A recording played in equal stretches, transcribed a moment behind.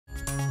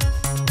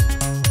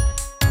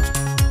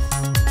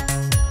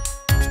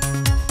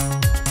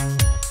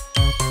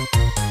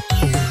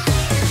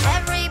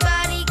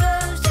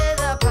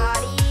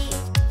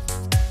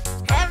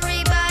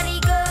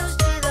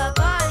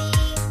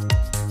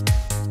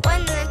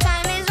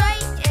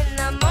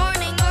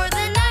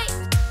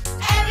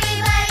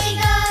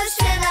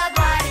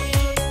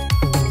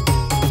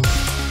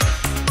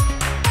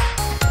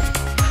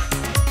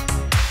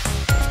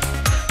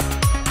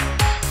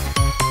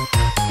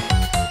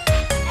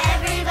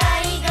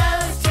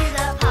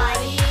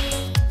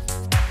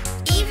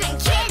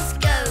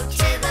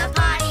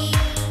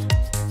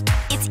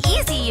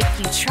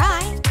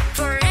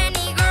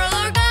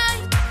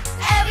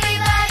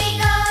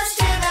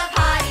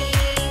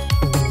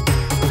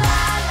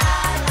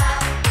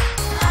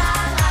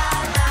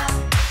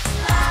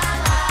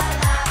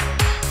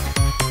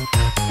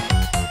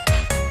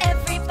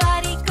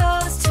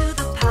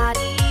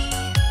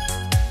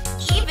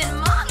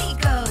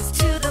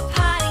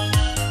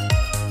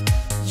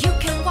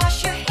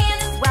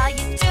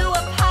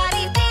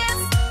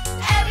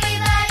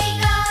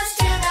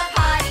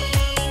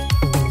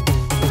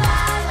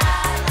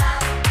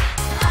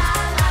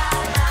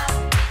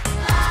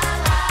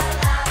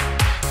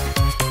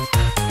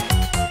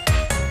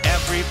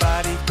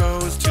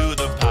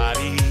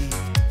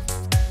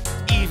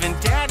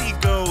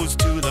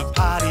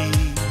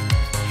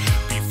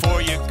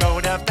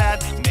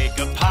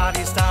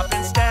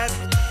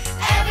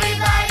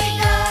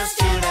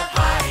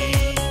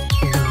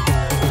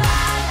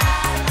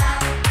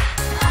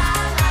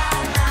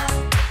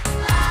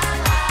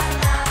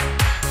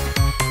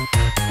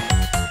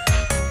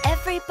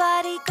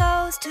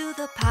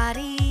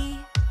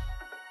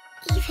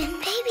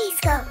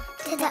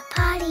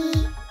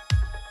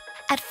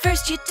At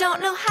first you don't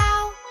know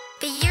how,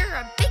 but you're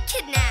a big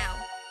kid now.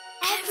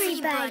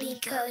 Everybody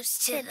goes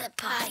to the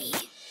potty.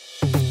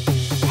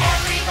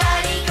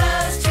 Everybody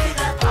goes to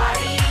the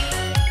potty.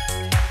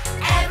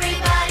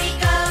 Everybody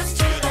goes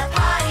to the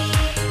potty.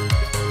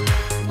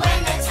 When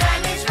the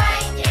time is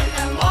right, in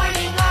the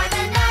morning or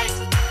the night,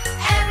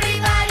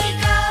 everybody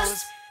goes.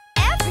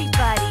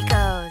 everybody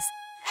goes.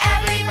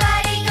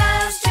 Everybody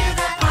goes to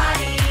the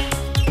potty.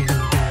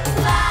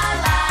 La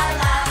la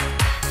la,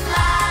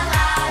 la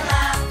la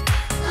la,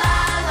 la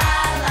la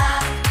la.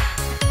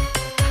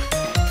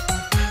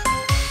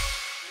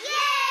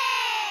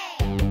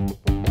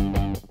 Yay!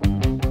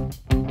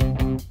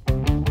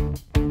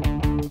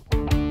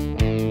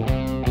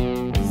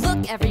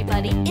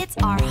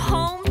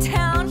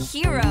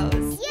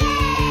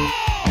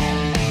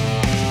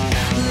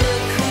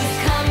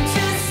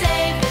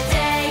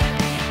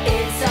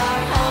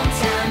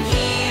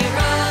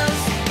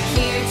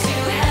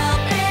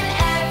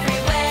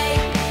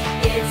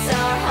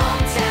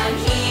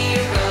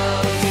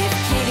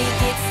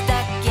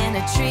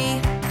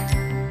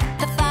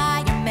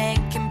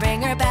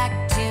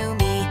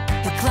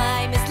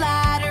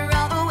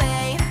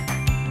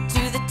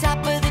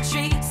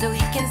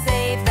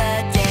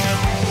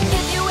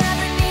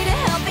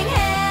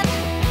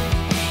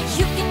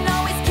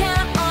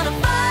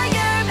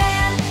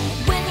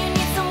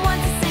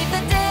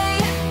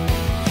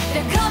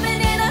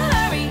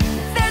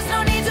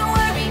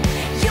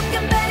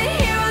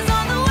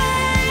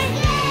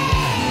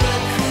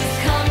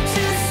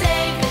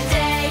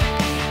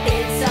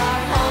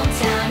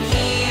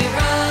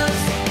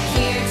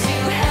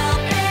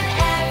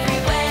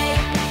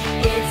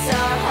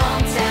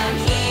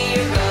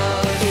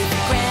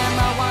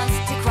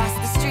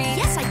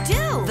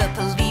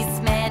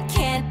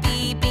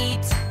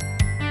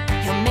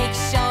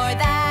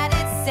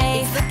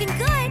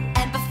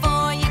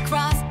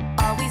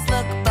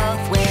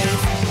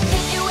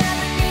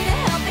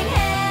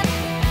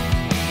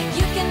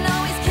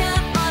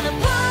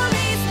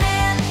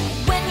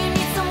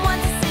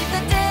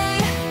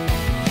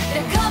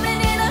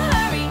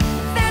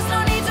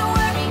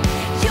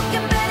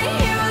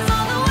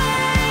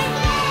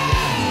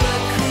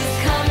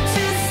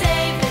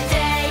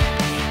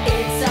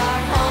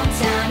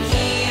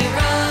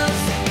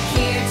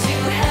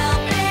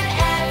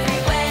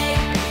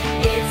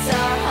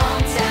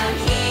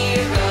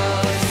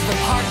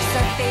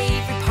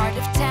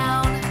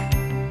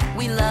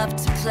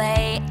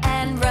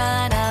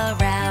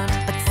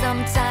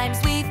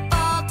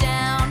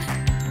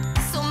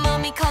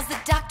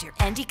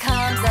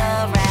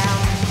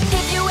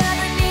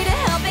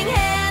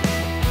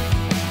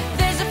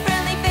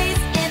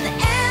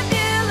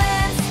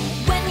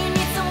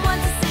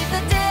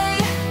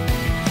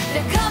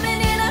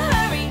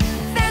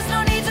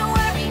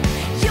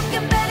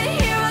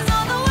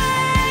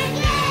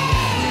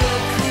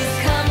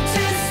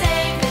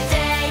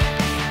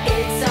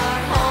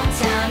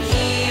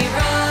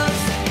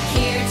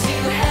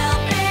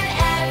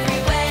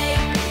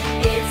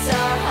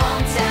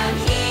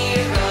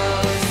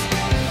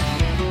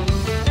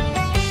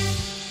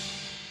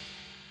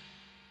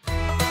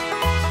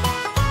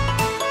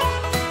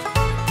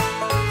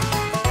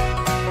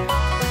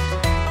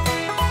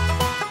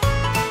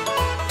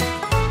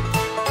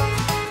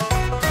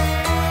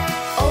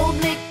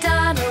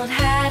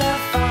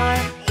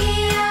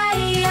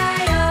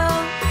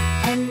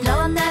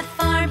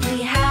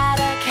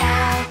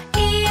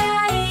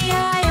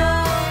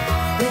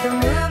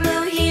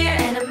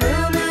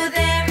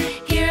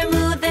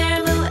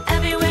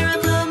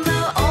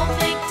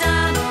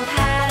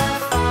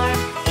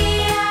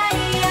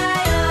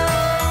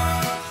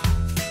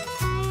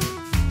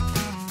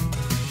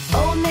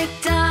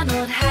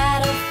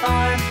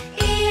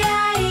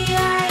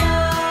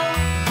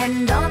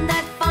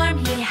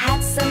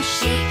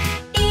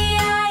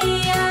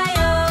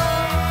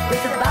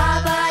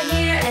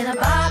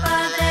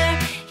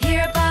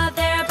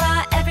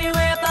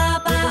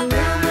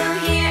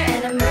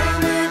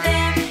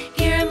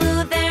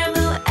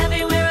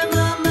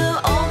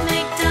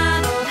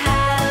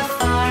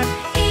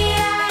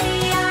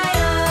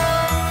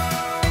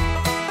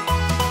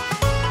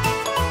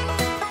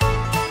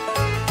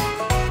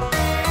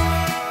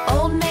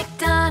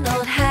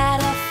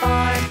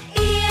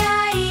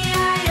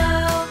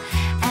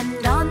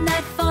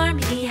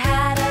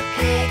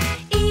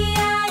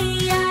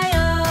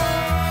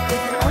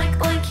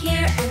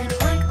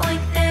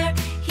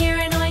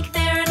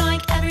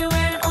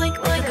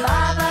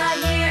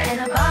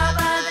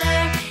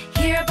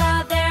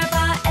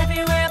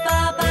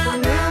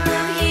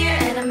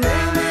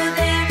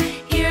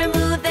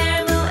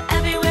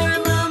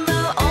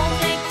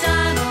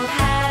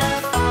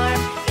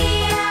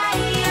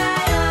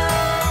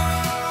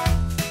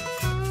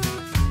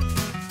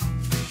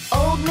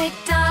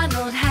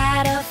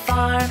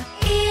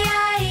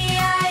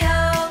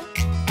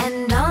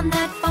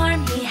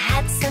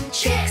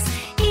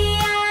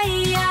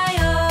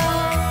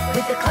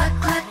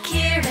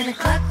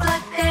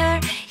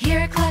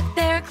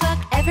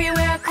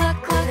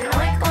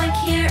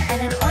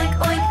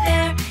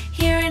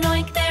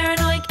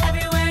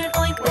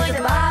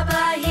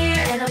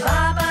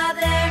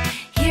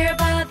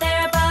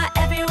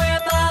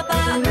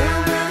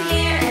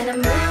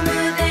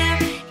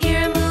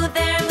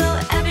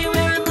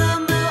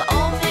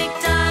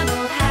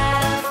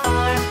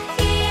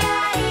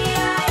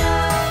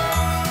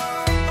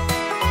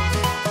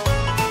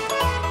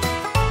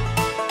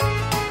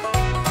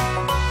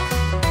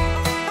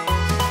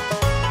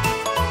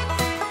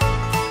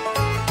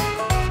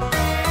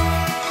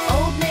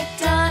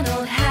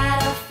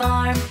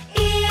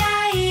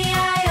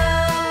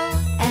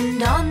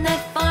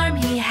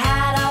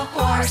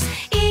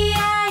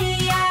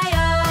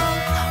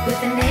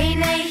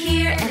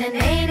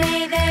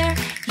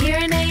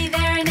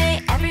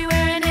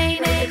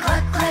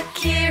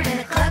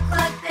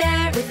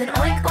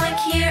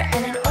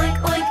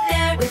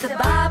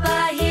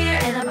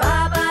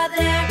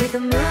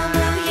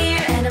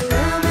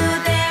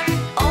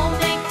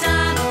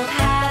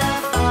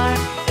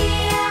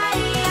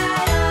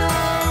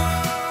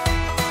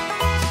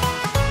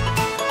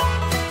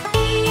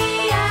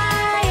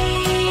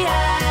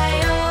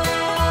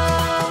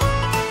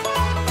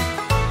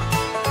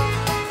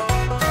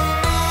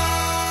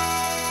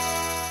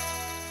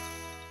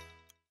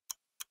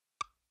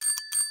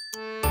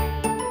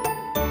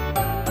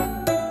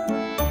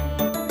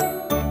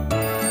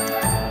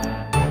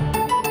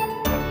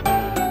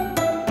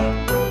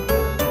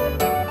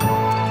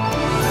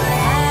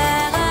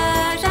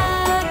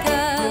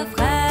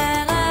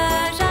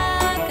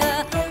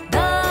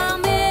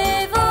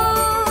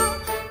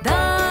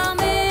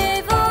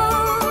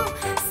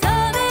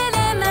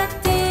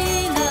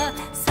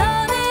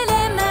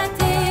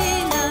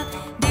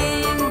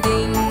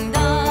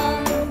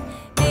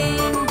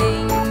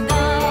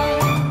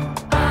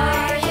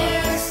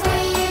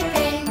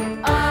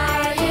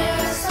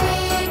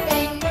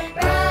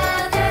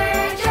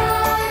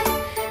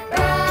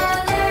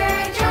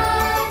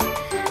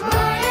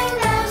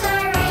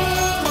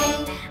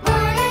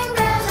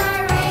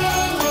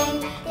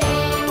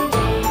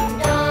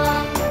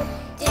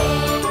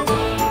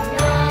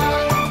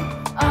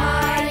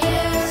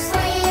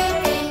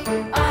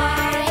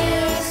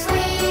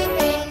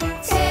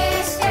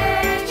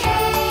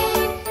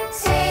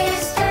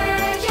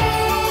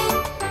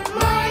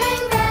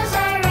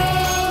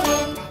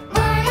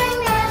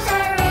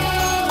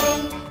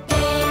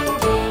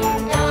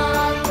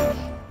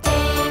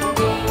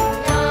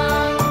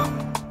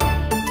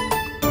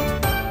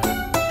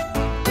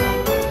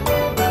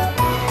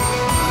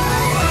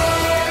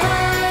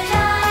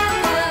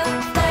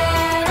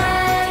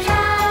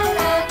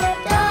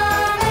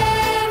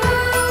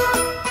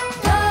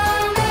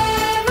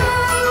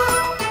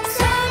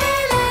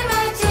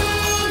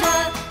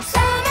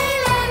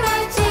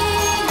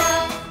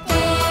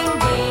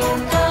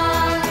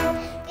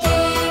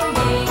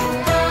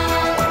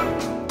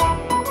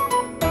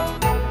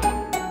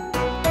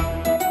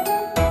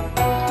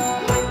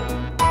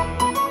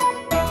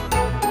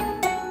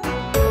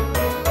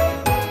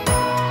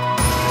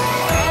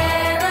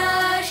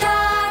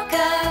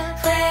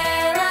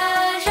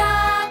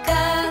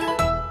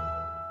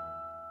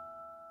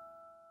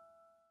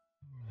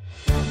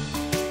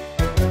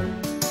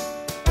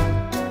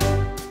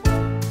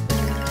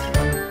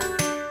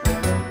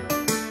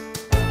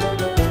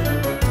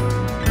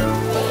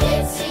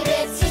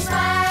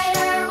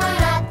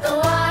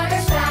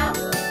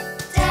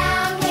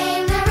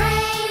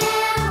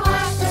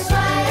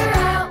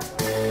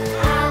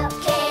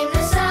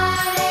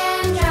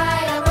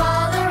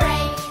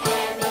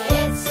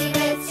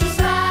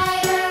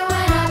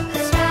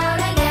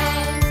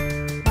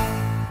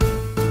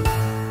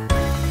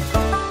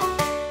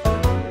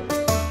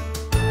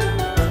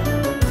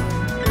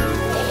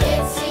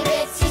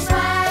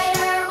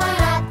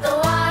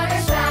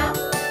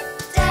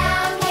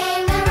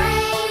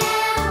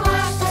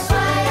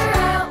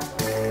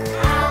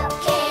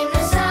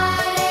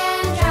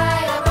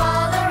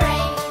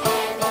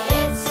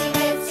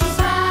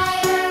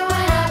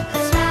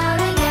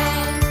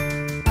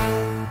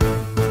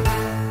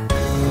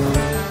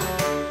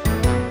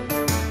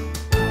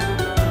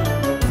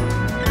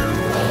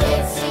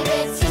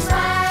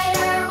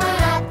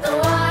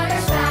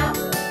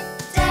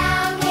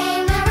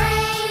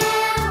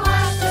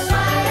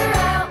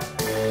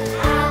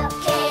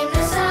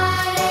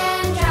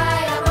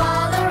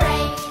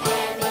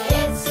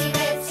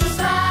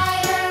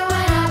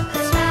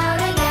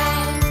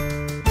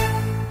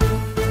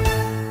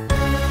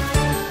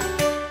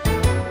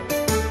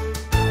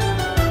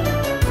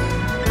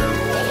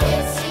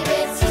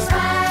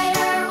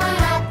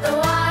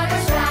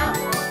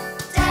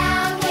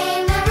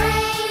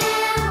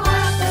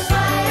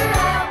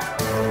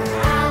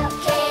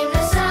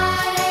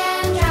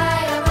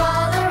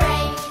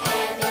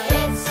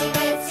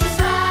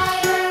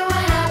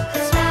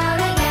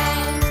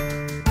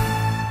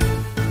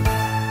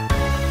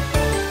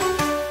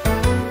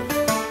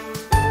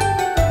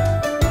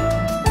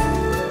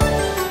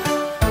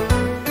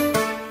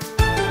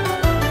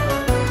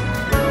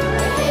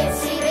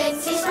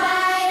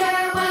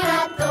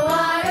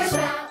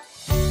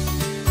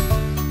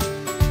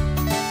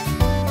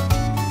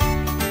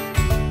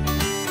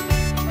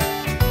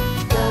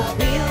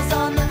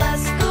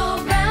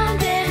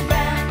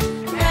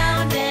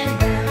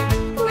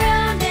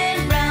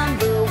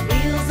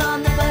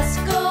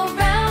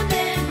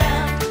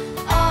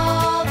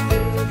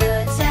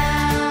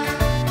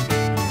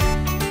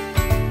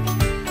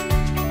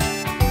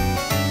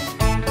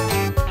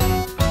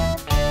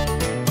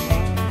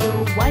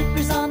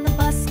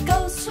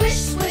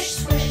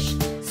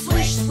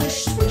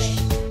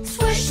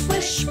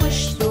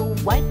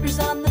 wipers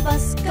on the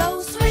bus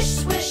go swish,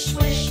 swish,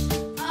 swish,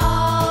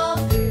 all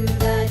through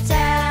the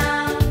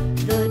town.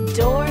 The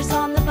doors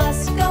on the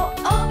bus go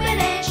open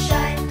and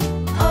shut,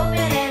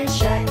 open and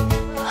shut,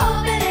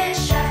 open and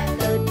shut.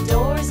 The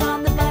doors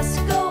on the bus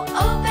go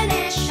open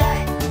and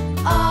shut,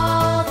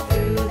 all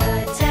through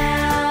the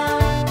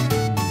town.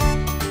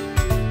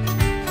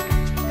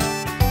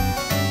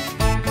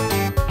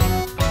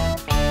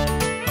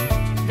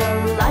 The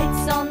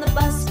lights on the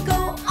bus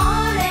go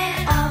on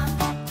and off,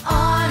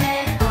 on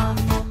and off,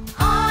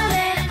 on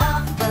and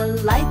off. The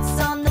lights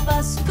on the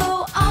bus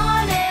go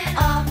on and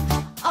off,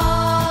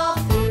 all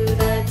through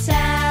the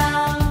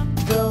town.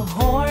 The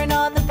horn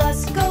on the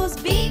bus goes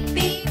beep,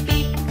 beep,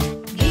 beep,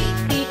 beep,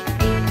 beep,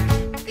 beep,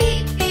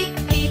 beep, beep,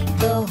 beep.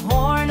 The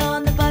horn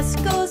on the bus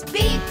goes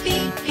beep,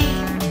 beep,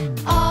 beep,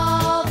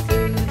 all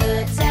through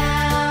the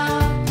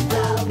town.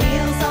 The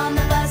wheels on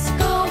the bus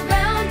go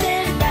round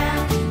and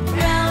round,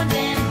 round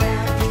and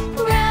round,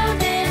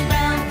 round and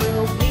round. The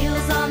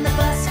wheels on the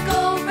bus go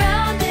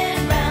round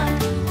and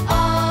round,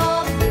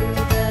 all through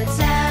the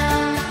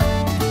town.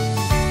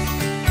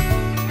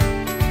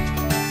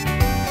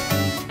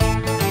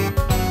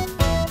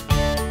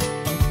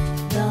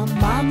 The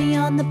mommy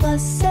on the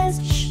bus says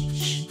shh,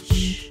 shh,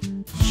 shh,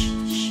 shh,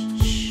 shh,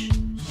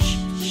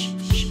 shh,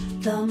 shh.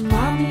 The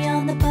mommy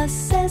on the bus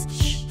says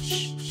shh,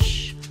 shh,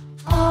 shh,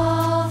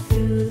 all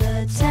through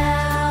the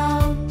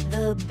town.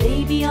 The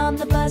baby on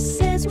the bus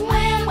says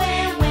wham,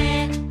 wham,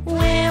 wham,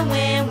 wham,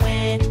 wham,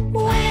 wham,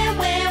 wham,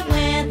 wham,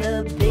 wham.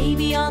 The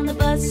baby on the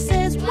bus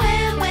says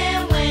wham,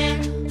 wham, wham,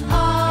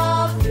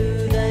 all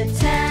through the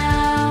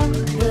town.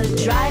 The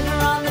driver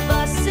on the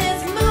bus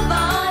says move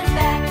on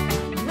back,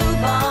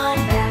 move on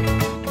back,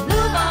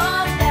 move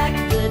on back.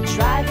 The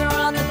driver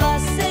on the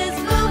bus says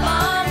move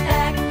on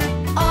back,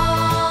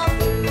 all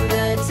through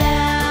the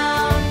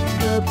town.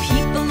 The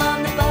people on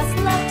the bus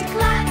love to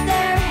clap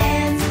their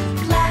hands,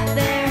 clap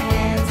their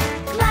hands,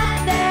 clap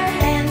their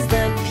hands.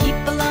 The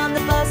people on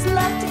the bus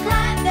love to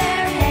clap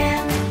their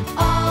hands,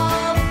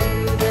 all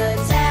through the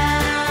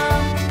town.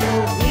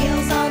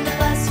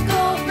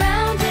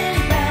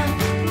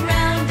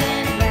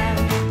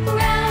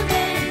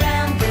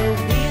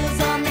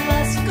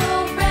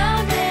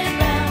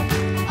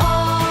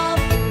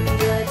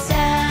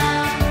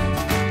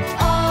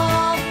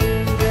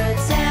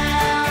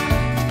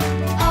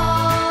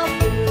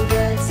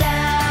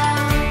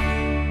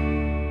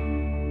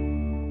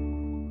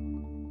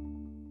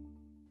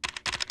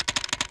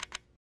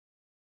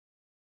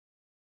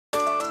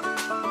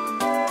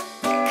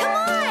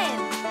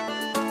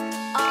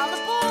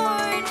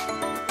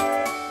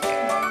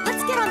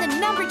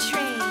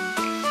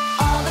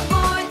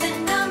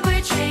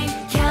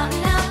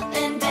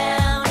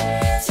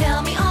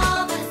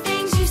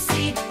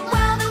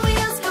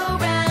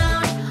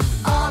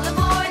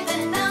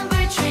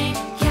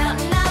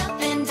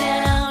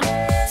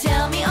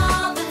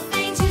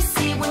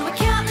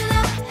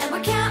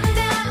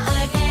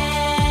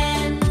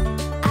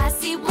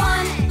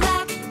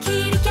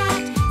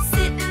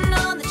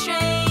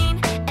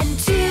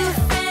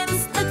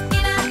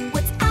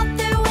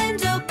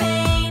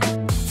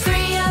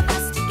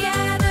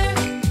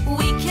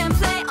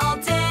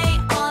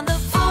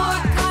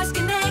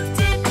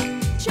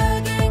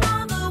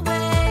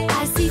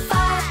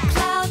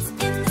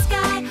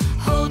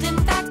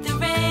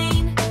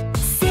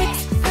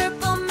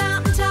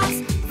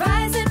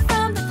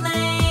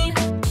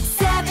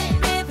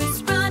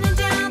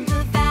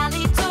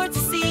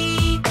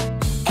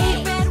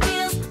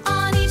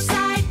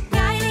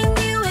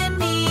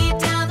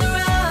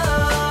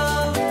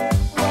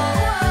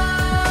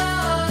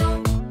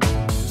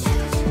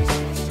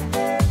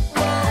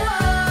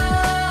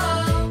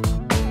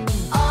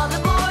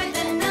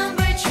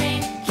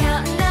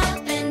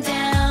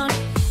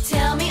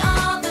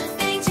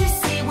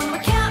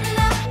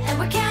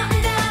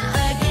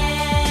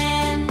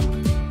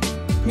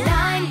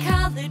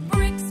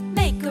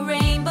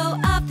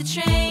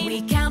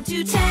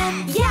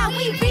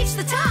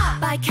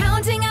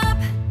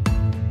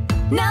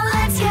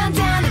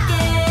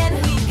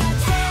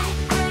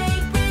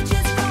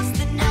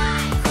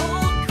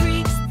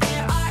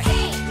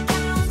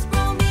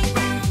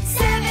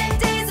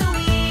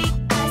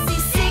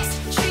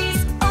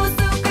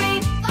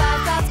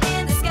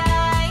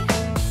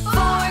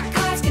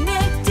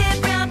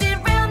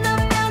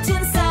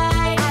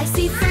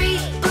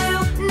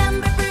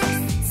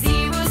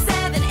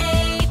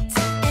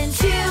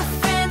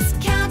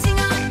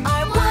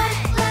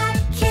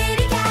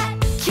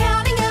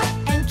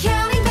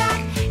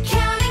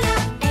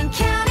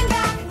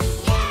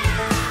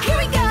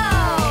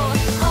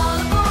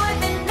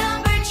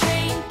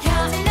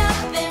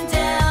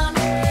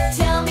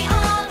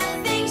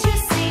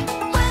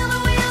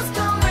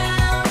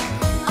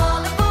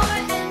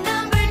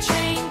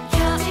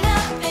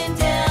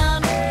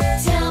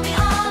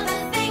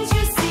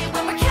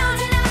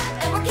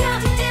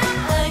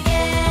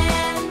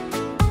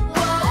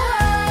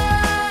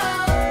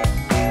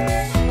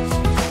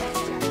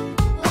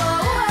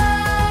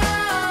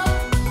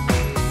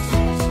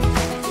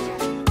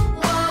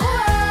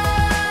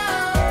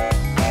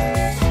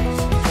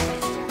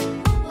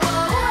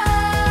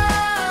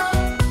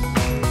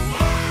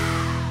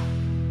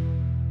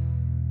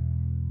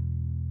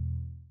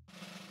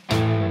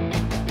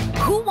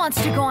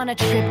 a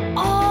trip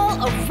all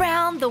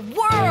around the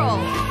world.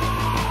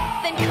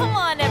 Then come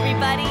on,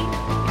 everybody.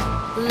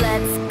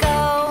 Let's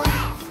go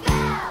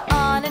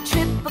on a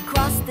trip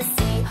across the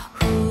sea.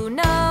 Who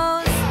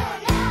knows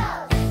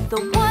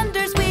the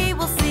wonders we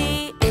will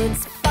see?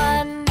 It's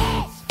fun.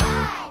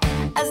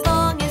 As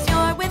long as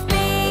you're with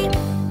me.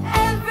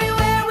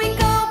 Everywhere we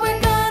go,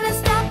 we're gonna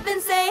stop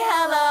and say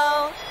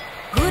hello.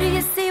 Who do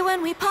you see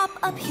when we pop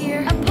up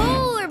here? A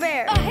polar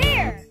bear. A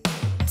hare.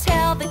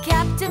 Tell the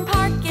captain,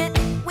 park it.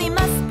 We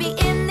must be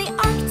in the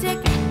Arctic.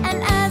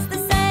 And as the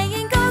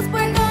saying goes,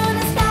 we're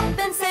gonna stop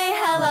and say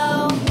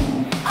hello.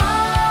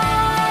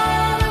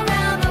 All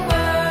around the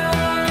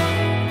world.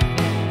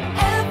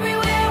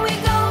 Everywhere we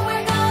go,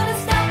 we're gonna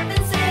stop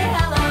and say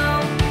hello.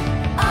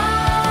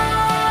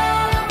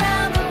 All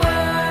around the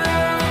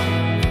world.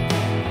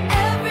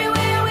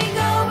 Everywhere we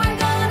go, we're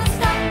gonna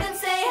stop and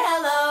say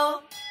hello.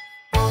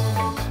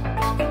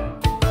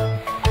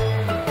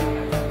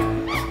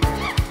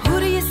 Who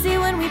do you see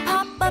when we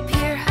pop up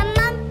here? A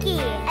monkey.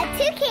 A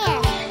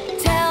toucan.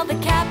 Tell the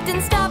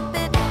captain, stop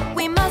it.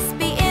 We must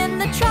be in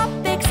the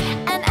tropics.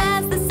 And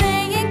as the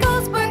saying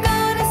goes, we're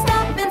gonna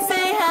stop and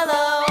say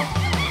hello.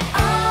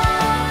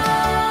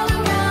 All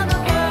around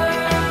the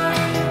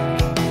world.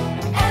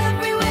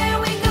 Everywhere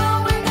we go,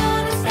 we're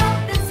gonna stop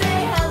and say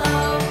hello.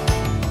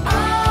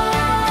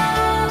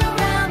 All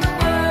around the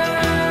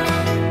world.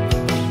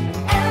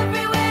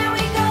 Everywhere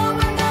we go,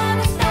 we're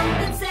gonna stop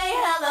and say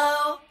hello.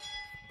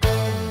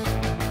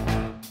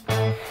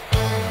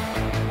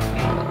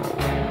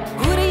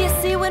 Who do you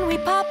see when we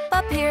pop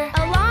up here?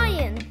 A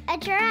lion. A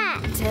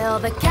giraffe. Tell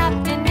the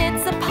captain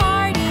it's a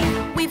party.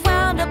 We've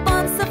wound up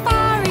on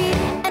safari.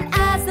 And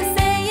as the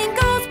saying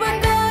goes,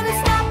 we're gonna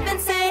stop and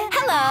say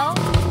hello.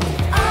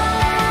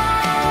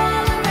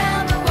 All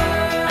around the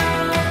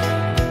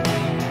world.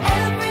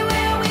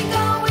 Everywhere we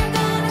go, we're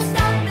gonna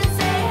stop and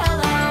say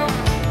hello.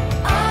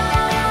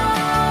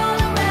 All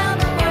around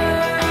the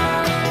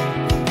world.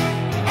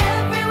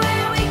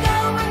 Everywhere we go,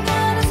 we're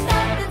gonna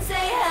stop and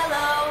say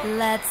hello.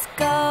 Let's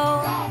go.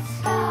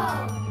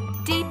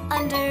 Deep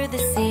under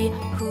the sea,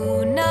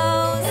 who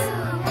knows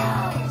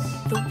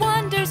the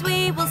wonders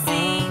we will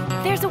see?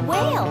 There's a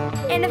whale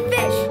And a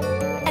fish.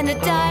 and a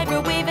diver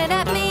waving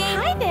at me.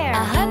 Hi there.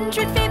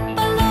 100 feet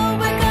below,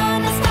 we're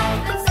gonna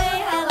stop and say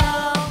hello.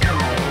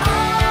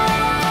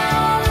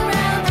 All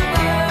around the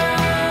world.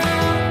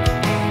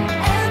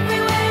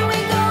 Everywhere we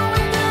go,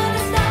 we're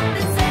gonna stop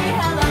and say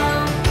hello.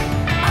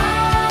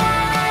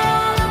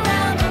 All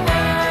around the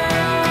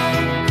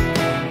world.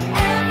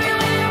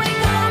 Everywhere we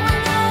go,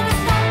 we're gonna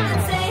stop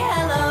and say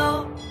hello.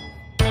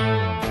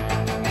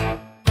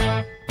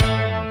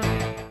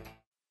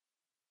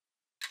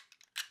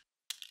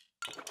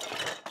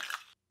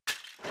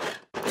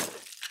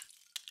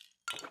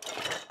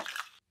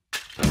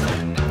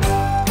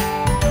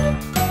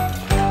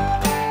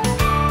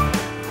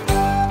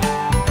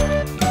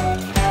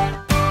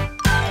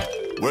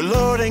 We're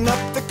loading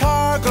up the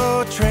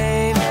cargo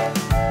train,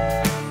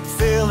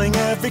 filling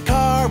every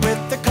car with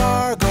the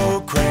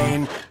cargo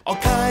crane. All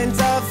kinds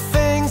of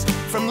things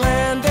from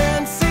land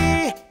and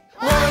sea.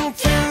 1,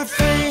 2,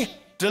 3,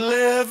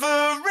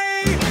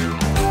 delivery.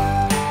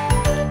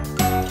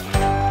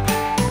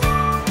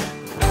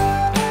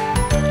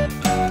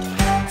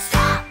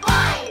 Stop!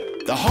 Why?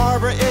 The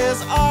harbor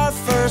is our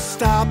first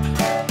stop,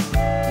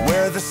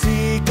 where the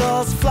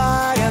seagulls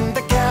fly and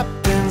the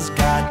captain's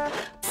got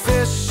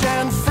fish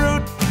and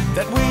fruit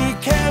that we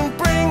can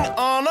bring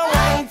on a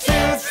 1, 2,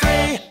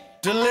 3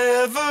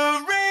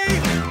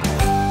 delivery.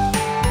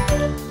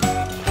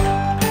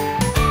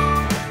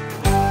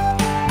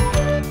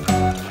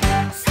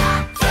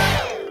 Stop!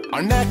 Two!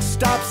 Our next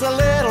stop's a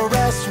little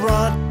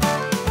restaurant,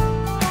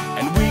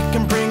 and we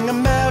can bring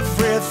them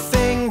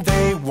everything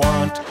they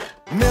want.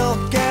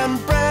 Milk and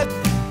bread,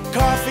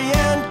 coffee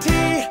and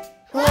tea.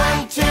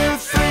 1, 2,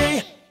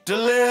 3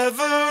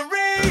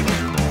 delivery.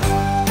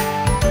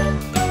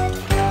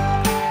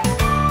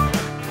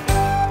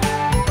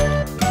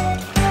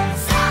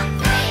 Stop!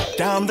 Three!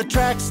 Down the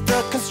tracks,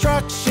 the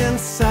construction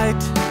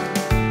site.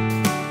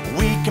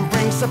 We can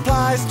bring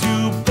supplies to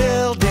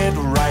build it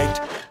right.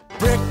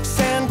 Bricks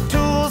and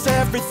tools,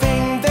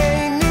 everything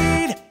they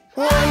need.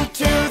 1,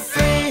 2,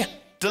 3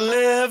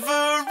 delivery.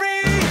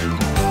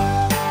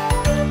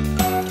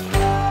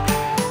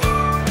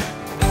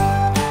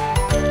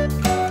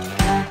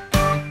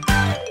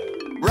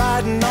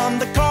 Riding on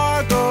the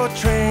cargo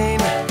train,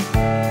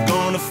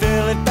 gonna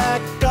fill it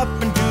back up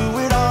and do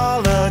it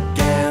all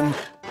again.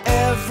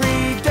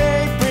 Every day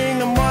bring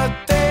them what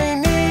they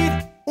need.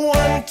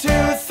 1, 2,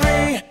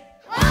 3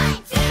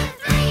 1, 2,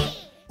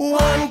 3!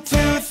 1,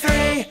 2,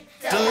 3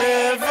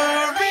 delivery.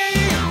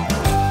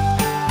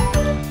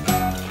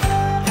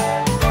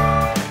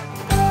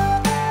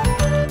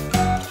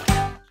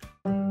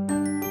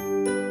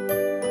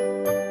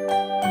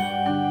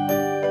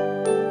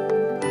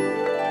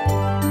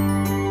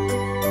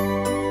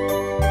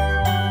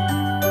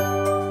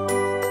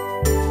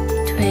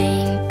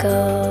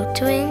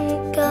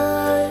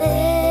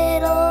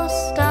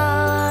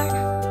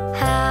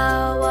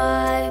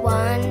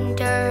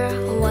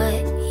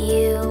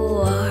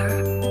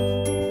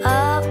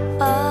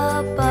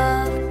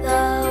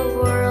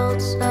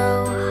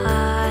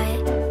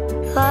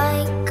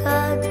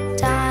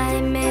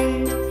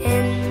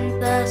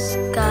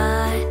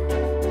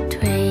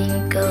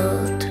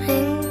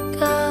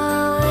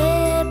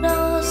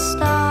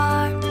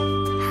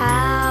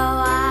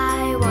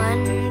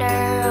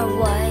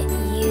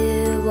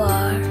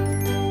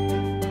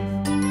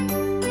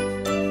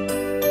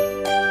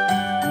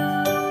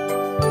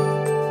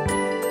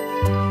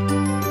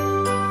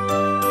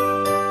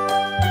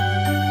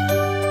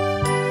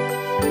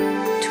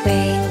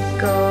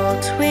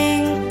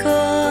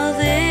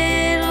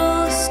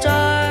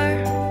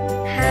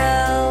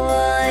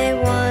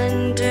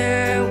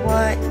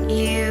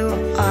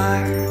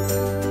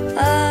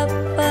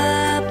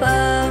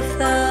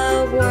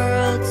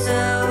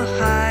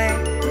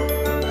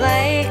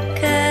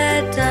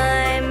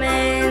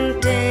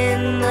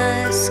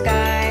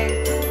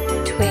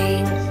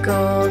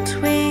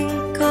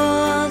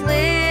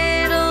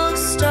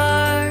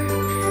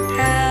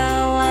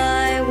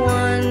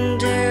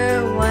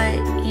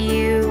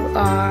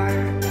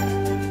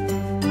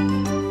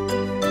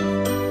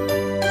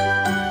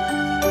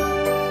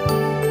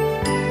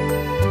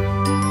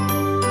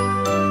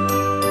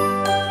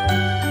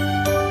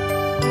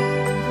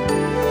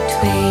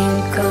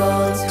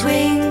 Twinkle,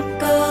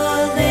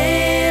 twinkle,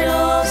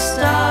 little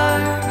star,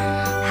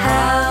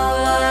 how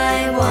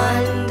I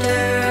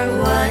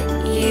wonder what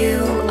you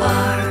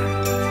are.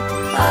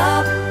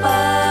 Up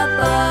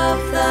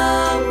above the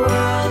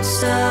world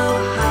so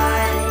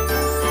high,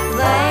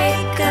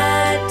 like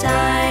a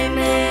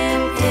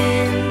diamond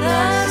in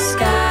the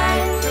sky.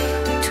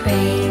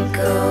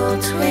 Twinkle,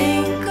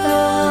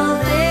 twinkle,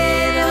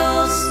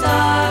 little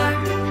star,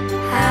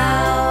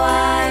 how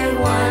I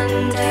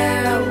wonder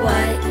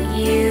what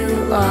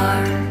you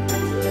are.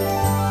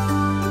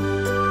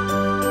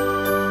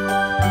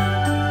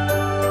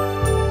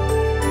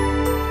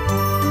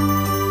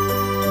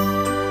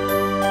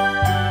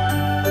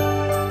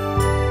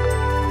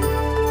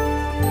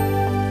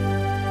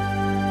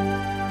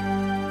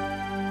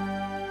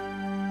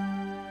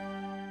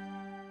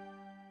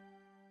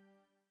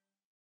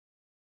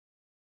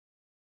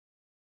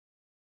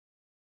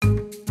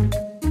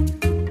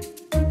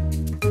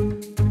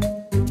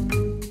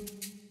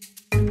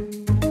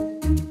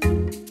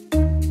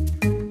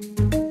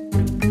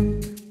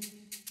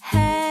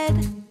 Head,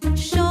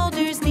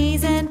 shoulders,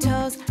 knees and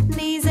toes,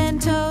 knees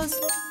and toes.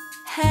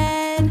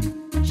 Head,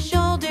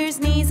 shoulders,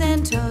 knees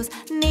and toes,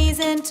 knees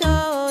and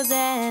toes,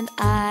 and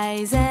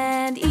eyes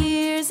and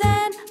ears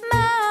and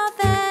mouth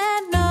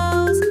and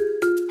nose.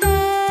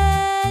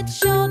 Head,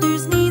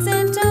 shoulders, knees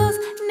and toes,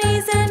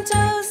 knees and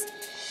toes.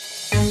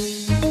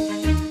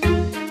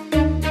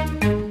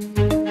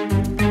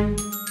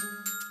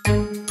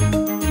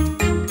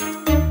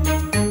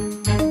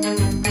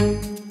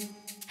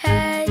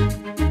 Head,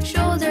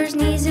 shoulders,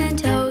 knees and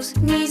toes,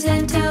 knees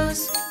and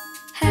toes.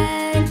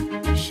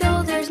 Head,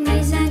 shoulders,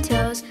 knees and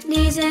toes,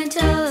 knees and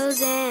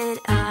toes, and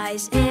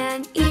eyes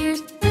and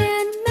ears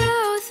and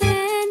mouth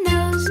and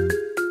nose.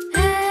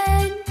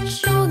 Head,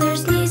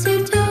 shoulders, knees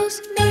and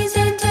toes, knees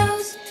and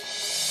toes.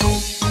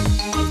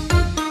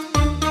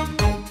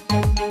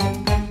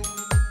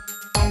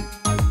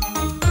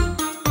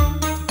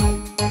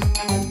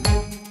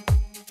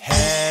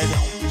 Head,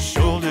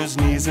 shoulders,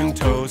 knees and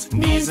toes,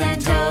 knees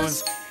and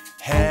toes.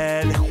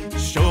 Head,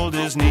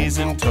 shoulders, knees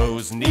and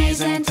toes,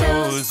 knees and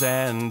toes,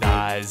 and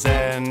eyes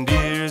and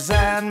ears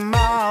and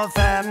mouth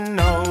and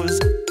nose.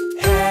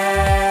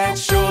 Head,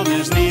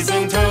 shoulders, knees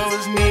and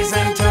toes, knees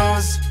and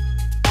toes.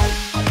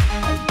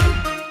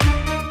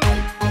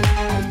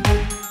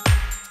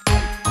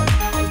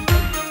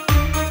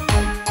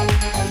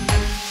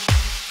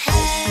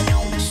 Head,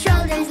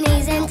 shoulders,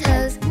 knees and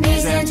toes,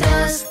 knees and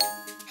toes.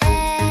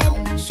 Head,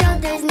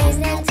 shoulders, knees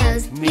and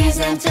toes, knees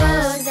and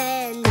toes,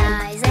 and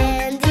eyes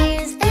and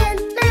ears and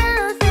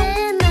mouth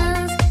and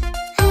nose.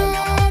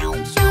 Head,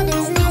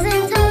 shoulders, knees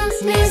and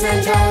toes, knees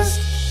and toes.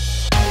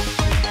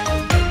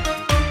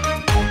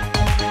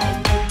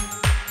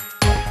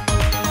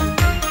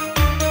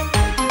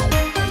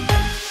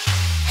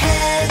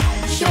 Head,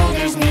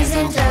 shoulders, knees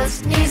and toes,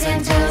 knees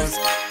and toes.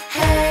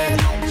 Head,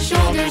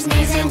 shoulders,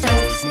 knees and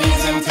toes,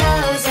 knees and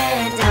toes,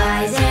 and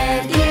eyes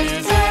and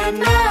ears and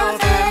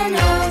mouth and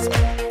nose.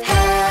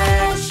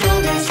 Head,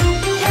 shoulders,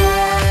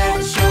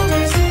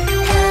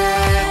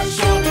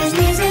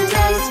 knees and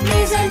toes,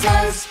 knees and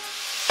toes.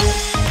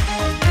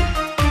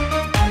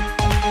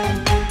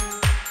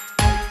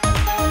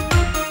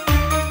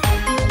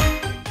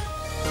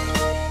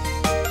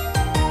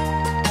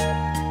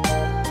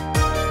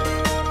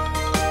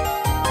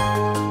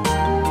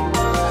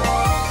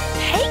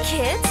 Hey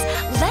kids,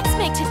 let's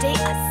make today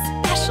a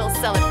special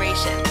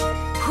celebration.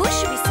 Who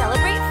should we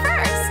celebrate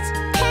first?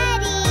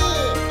 Teddy!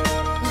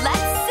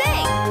 Let's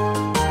sing!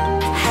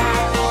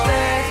 Happy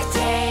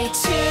birthday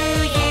to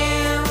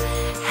you.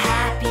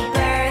 Happy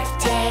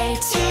birthday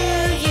to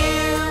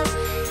you.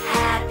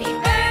 Happy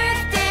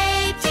birthday,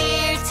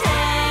 dear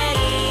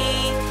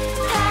Teddy.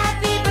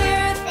 Happy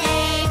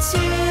birthday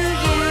to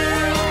you.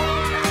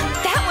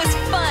 That was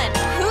fun!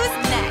 Who's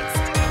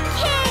next?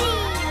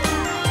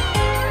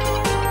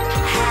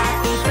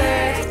 Happy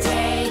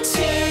birthday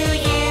to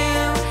you.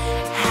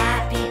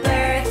 Happy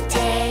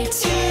birthday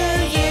to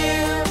you.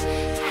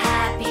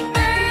 Happy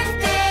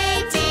birthday,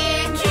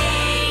 dear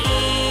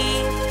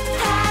Katie.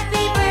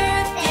 Happy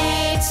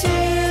birthday to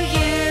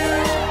you.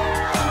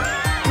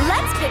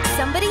 Let's pick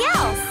somebody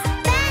else.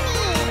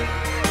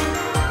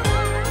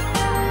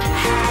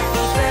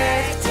 Happy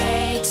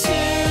birthday to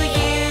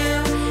you.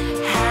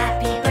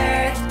 Happy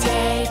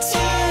birthday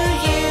to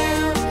you.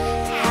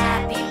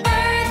 Happy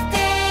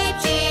birthday,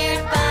 dear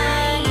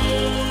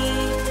Bunny.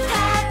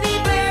 Happy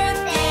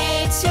birthday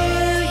to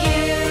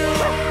you.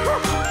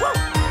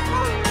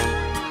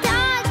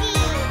 Doggy!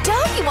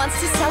 Doggy wants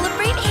to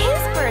celebrate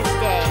his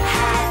birthday.